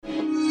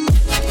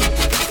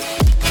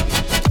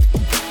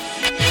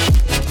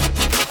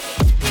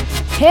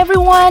Hey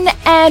everyone,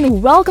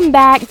 and welcome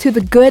back to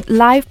the Good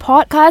Life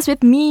podcast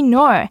with me,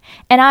 Noor.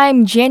 And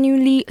I'm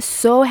genuinely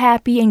so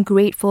happy and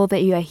grateful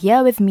that you are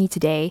here with me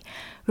today.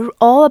 We're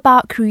all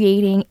about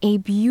creating a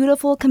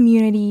beautiful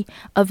community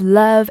of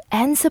love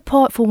and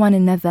support for one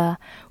another.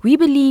 We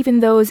believe in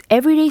those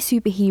everyday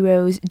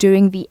superheroes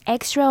doing the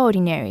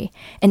extraordinary.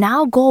 And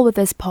our goal with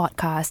this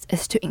podcast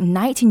is to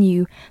ignite in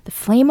you the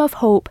flame of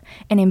hope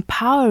and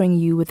empowering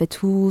you with the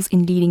tools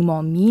in leading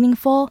more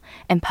meaningful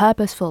and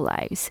purposeful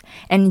lives.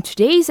 And in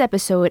today's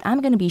episode, I'm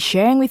going to be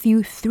sharing with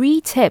you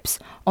 3 tips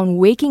on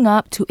waking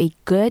up to a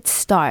good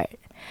start.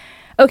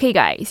 Okay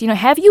guys,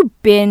 have you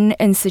been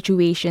in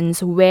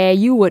situations where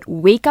you would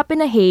wake up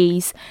in a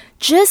haze,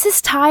 just as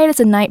tired as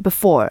the night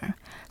before?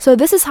 So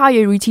this is how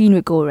your routine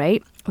would go,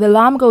 right? The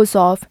alarm goes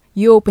off,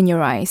 you open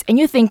your eyes, and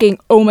you're thinking,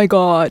 oh my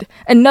god,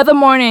 another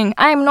morning,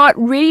 I am not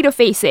ready to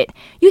face it.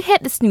 You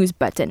hit the snooze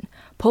button,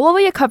 pull over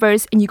your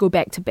covers, and you go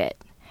back to bed.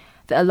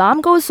 The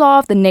alarm goes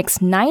off the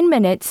next 9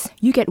 minutes,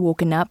 you get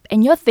woken up,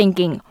 and you're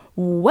thinking,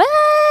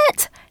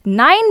 what?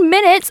 9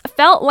 minutes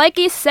felt like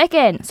a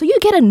second. So you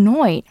get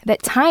annoyed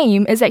that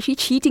time is actually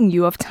cheating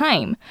you of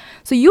time.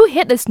 So you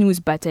hit the snooze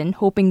button,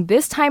 hoping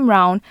this time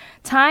round,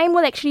 time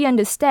will actually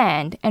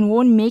understand and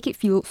won't make it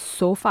feel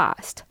so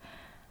fast.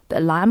 The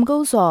alarm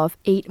goes off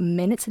 8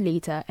 minutes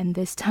later, and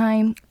this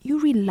time, you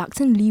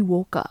reluctantly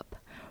woke up,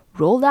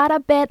 rolled out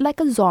of bed like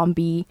a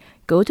zombie,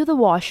 go to the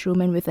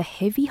washroom, and with a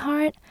heavy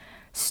heart,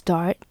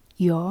 start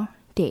your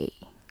day.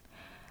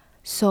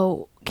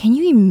 So, can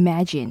you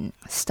imagine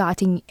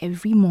starting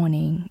every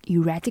morning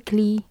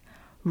erratically,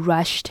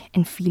 rushed,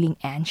 and feeling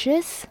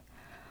anxious?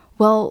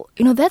 Well,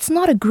 that's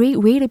not a great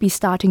way to be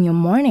starting your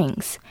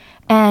mornings.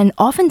 And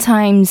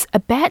oftentimes, a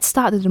bad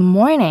start to the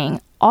morning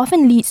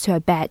often leads to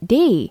a bad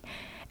day.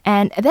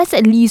 And that's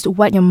at least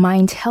what your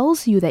mind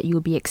tells you that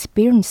you'll be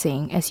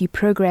experiencing as you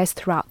progress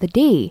throughout the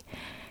day.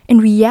 In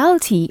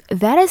reality,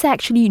 that is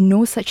actually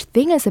no such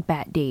thing as a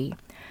bad day.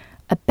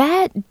 A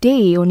bad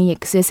day only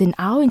exists in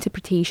our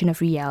interpretation of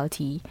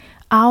reality,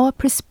 our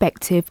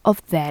perspective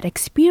of that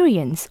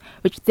experience,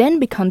 which then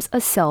becomes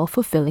a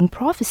self-fulfilling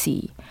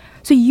prophecy.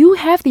 So you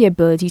have the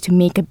ability to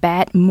make a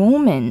bad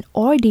moment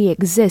or day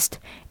exist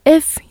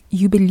if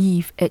you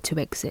believe it to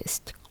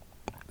exist.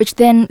 Which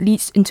then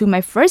leads into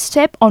my first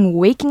tip on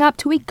waking up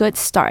to a good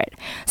start.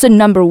 So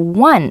number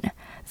 1,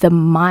 the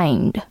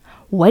mind.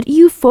 What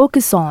you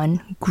focus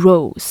on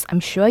grows. I'm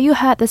sure you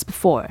heard this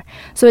before.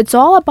 So it's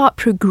all about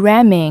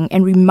programming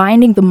and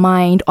reminding the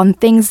mind on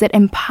things that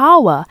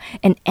empower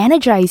and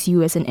energize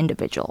you as an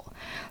individual.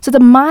 So the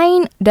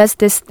mind does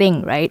this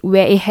thing, right,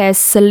 where it has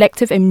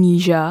selective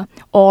amnesia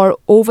or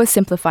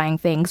oversimplifying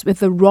things with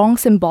the wrong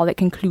symbolic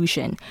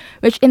conclusion,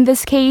 which in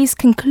this case,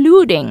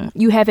 concluding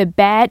you have a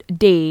bad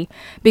day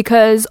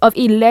because of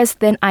a less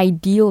than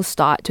ideal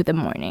start to the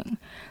morning.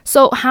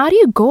 So how do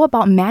you go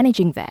about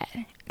managing that?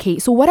 Okay,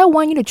 so what I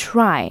want you to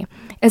try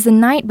is the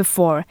night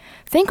before,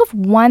 think of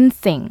one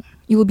thing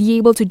you will be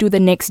able to do the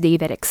next day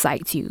that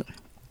excites you.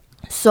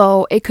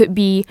 So it could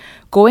be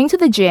going to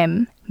the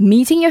gym,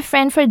 meeting your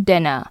friend for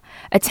dinner,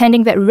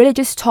 attending that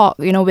religious talk,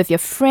 with your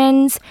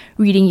friends,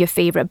 reading your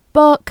favorite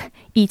book,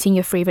 eating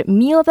your favorite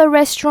meal at the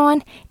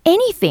restaurant,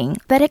 anything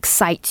that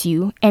excites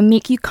you and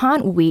make you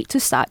can't wait to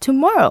start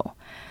tomorrow.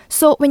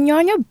 So when you're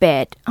on your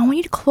bed, I want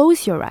you to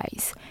close your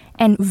eyes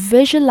and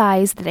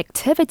visualize that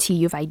activity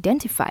you've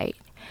identified.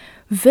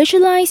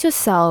 Visualize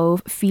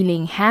yourself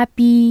feeling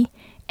happy,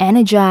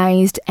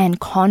 energized, and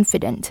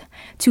confident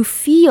to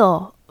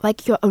feel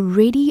like you're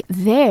already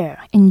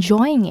there,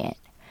 enjoying it.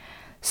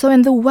 So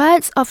in the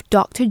words of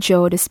Dr.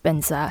 Joe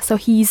Dispenza, so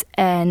he's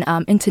an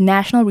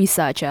international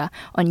researcher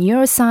on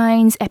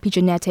neuroscience,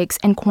 epigenetics,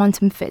 and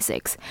quantum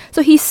physics.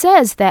 So he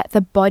says that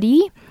the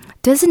body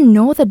doesn't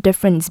know the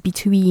difference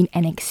between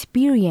an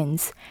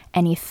experience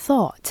and a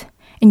thought.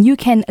 And you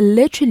can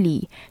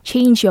literally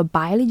change your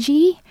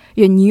biology,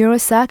 your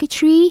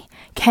neurocircuitry,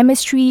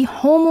 chemistry,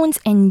 hormones,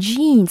 and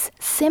genes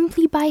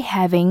simply by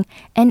having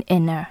an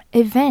inner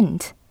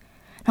event.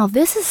 Now,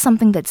 this is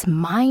something that's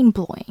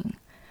mind-blowing.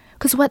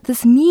 Because what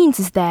this means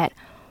is that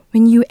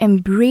when you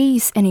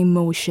embrace an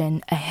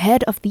emotion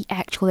ahead of the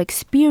actual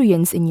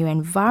experience in your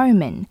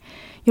environment,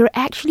 you're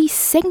actually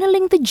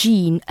signaling the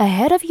gene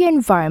ahead of your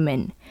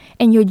environment,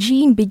 and your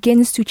gene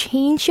begins to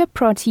change your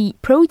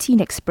protein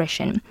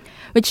expression,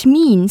 which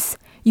means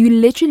you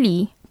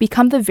literally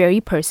become the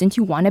very person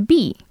you want to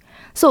be.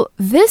 So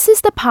this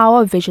is the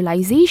power of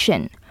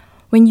visualization.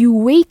 When you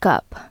wake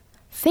up,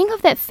 think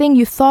of that thing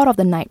you thought of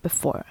the night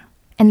before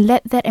and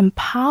let that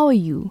empower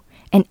you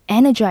and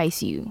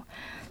energize you.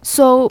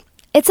 So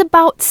it's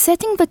about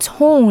setting the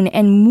tone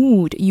and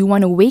mood you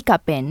want to wake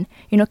up in,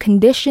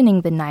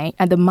 conditioning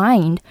the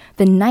mind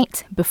the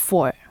night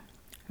before,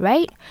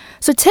 right?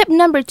 So tip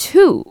number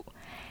 2,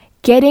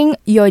 getting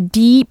your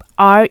deep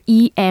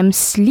REM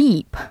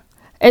sleep.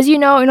 As you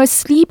know,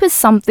 sleep is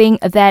something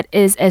that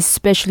is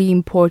especially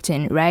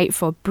important, right,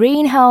 for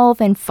brain health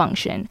and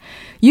function.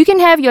 You can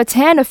have your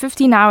 10 or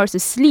 15 hours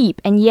of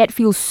sleep and yet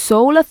feel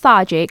so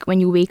lethargic when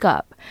you wake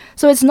up.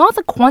 So it's not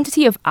the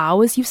quantity of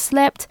hours you've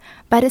slept,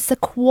 but it's the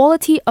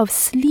quality of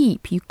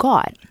sleep you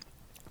got.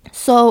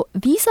 So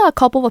these are a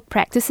couple of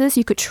practices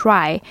you could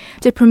try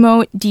to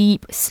promote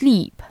deep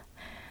sleep.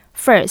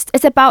 First,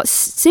 it's about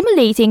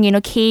simulating,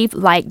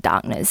 cave-like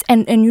darkness.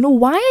 And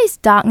why is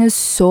darkness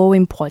so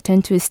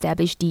important to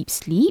establish deep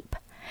sleep?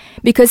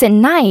 Because at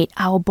night,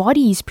 our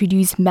bodies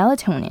produce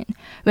melatonin,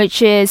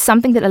 which is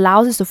something that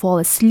allows us to fall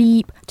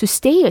asleep, to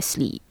stay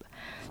asleep.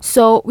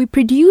 So we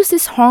produce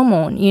this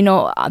hormone,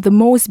 the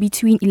most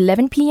between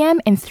 11 p.m.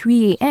 and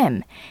 3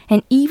 a.m.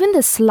 And even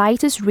the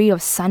slightest ray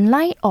of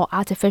sunlight or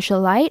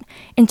artificial light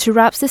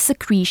interrupts the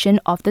secretion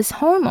of this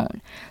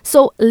hormone.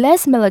 So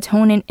less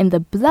melatonin in the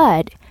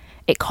blood,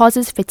 it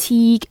causes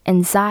fatigue,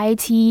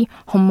 anxiety,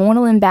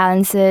 hormonal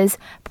imbalances,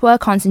 poor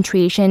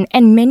concentration,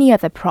 and many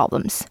other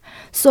problems.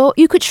 So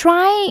you could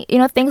try,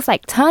 things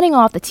like turning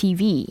off the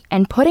TV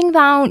and putting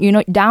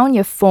down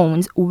your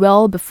phones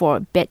well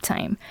before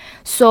bedtime.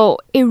 So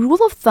a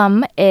rule of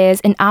thumb is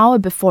an hour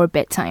before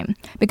bedtime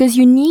because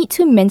you need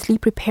to mentally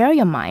prepare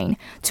your mind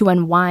to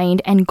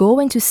unwind and go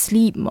into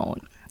sleep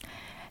mode.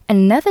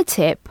 Another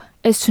tip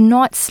is to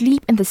not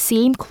sleep in the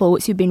same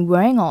clothes you've been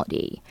wearing all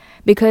day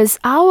because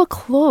our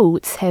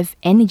clothes have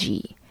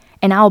energy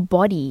and our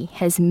body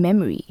has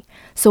memory.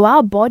 So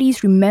our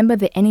bodies remember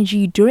the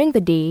energy during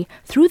the day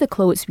through the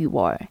clothes we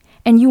wore.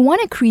 And you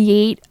want to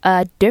create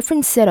a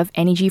different set of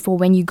energy for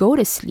when you go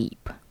to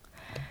sleep.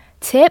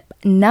 Tip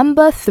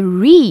number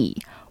 3,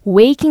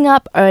 waking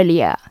up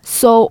earlier.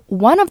 So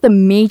one of the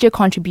major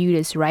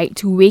contributors,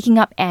 to waking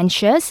up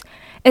anxious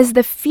is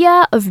the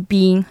fear of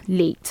being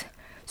late.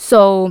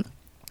 So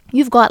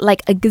you've got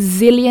like a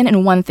gazillion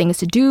and one things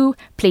to do,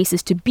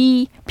 places to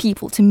be,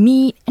 people to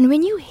meet. And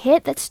when you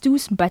hit that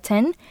snooze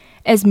button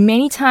as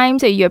many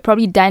times as you're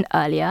probably done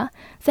earlier,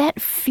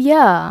 that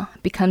fear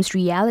becomes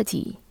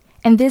reality.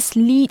 And this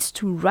leads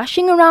to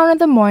rushing around in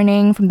the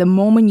morning from the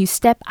moment you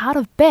step out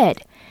of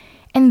bed.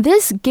 And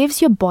this gives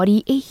your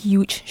body a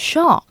huge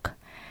shock.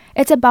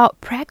 It's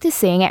about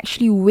practicing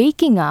actually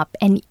waking up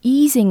and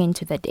easing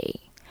into the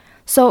day.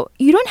 So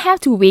you don't have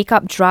to wake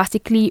up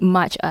drastically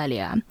much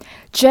earlier.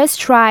 Just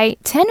try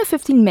 10 or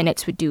 15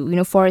 minutes would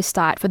do, for a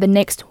start for the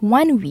next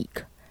 1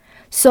 week.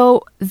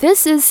 So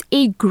this is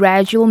a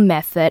gradual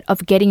method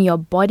of getting your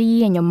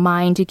body and your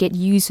mind to get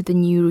used to the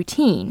new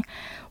routine.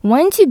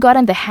 Once you got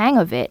in the hang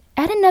of it,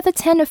 add another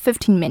 10 or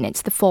 15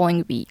 minutes the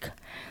following week.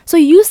 So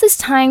use this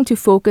time to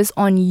focus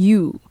on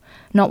you.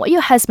 Not what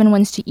your husband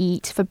wants to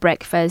eat for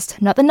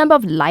breakfast, not the number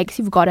of likes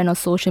you've gotten on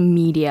social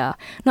media,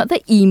 not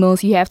the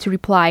emails you have to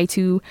reply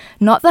to,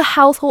 not the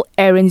household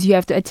errands you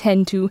have to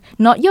attend to,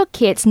 not your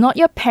kids, not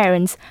your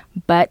parents,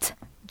 but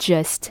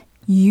just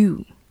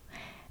you.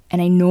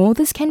 And I know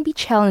this can be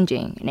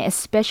challenging, and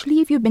especially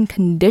if you've been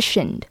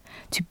conditioned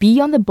to be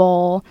on the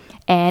ball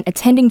and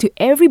attending to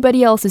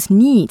everybody else's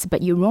needs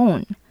but your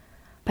own.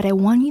 But I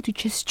want you to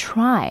just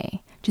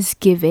try, just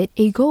give it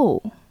a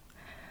go.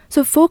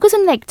 So focus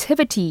on the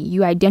activity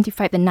you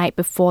identified the night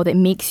before that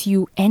makes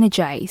you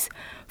energized.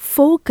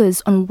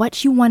 Focus on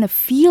what you want to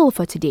feel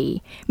for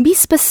today. Be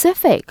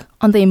specific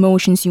on the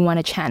emotions you want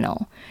to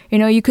channel.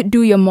 You could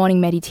do your morning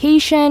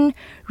meditation,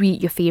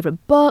 read your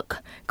favorite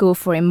book, go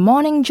for a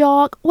morning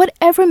jog,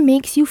 whatever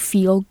makes you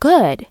feel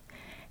good.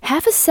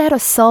 Have a set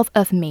of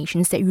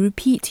self-affirmations that you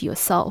repeat to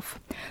yourself.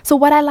 So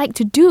what I like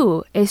to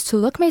do is to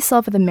look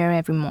myself in the mirror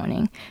every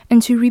morning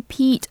and to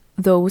repeat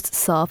those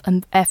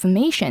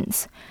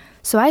self-affirmations.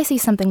 So I say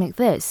something like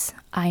this: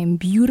 I am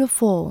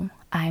beautiful,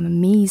 I am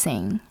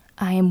amazing,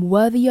 I am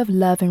worthy of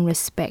love and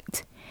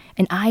respect,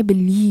 and I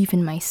believe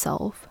in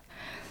myself.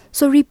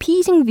 So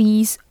repeating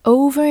these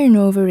over and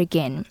over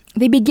again,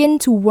 they begin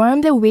to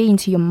worm their way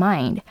into your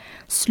mind,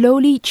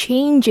 slowly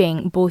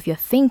changing both your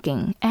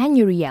thinking and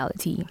your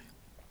reality.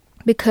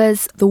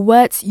 Because the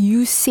words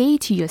you say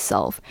to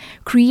yourself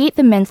create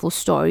the mental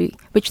story,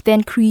 which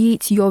then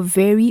creates your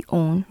very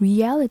own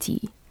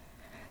reality.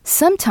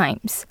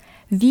 Sometimes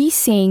these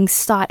sayings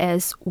start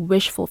as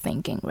wishful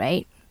thinking,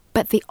 right?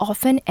 But they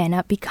often end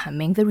up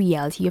becoming the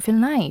reality of your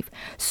life.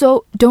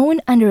 So don't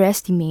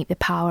underestimate the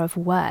power of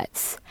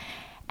words.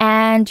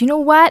 And you know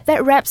what?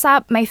 That wraps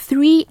up my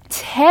 3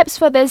 tips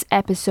for this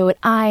episode.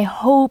 I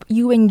hope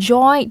you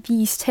enjoyed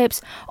these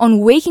tips on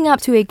waking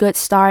up to a good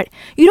start.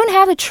 You don't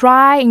have to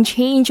try and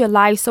change your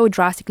life so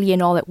drastically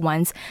and all at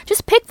once.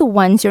 Just pick the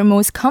ones you're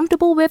most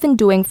comfortable with in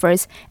doing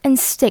first and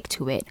stick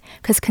to it.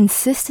 Because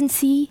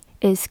consistency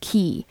is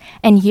key.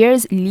 And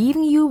here's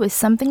leaving you with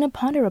something to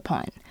ponder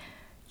upon.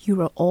 You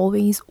are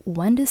always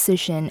one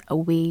decision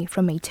away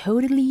from a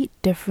totally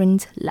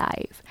different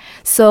life.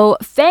 So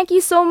thank you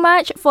so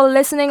much for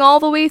listening all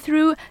the way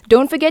through.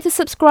 Don't forget to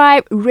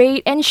subscribe,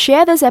 rate, and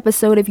share this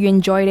episode if you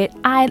enjoyed it.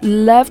 I'd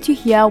love to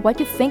hear what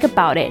you think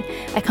about it.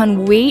 I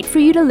can't wait for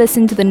you to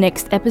listen to the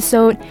next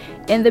episode.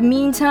 In the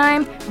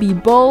meantime, be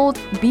bold,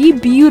 be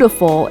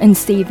beautiful, and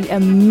stay the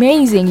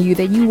amazing you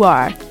that you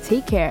are.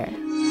 Take care.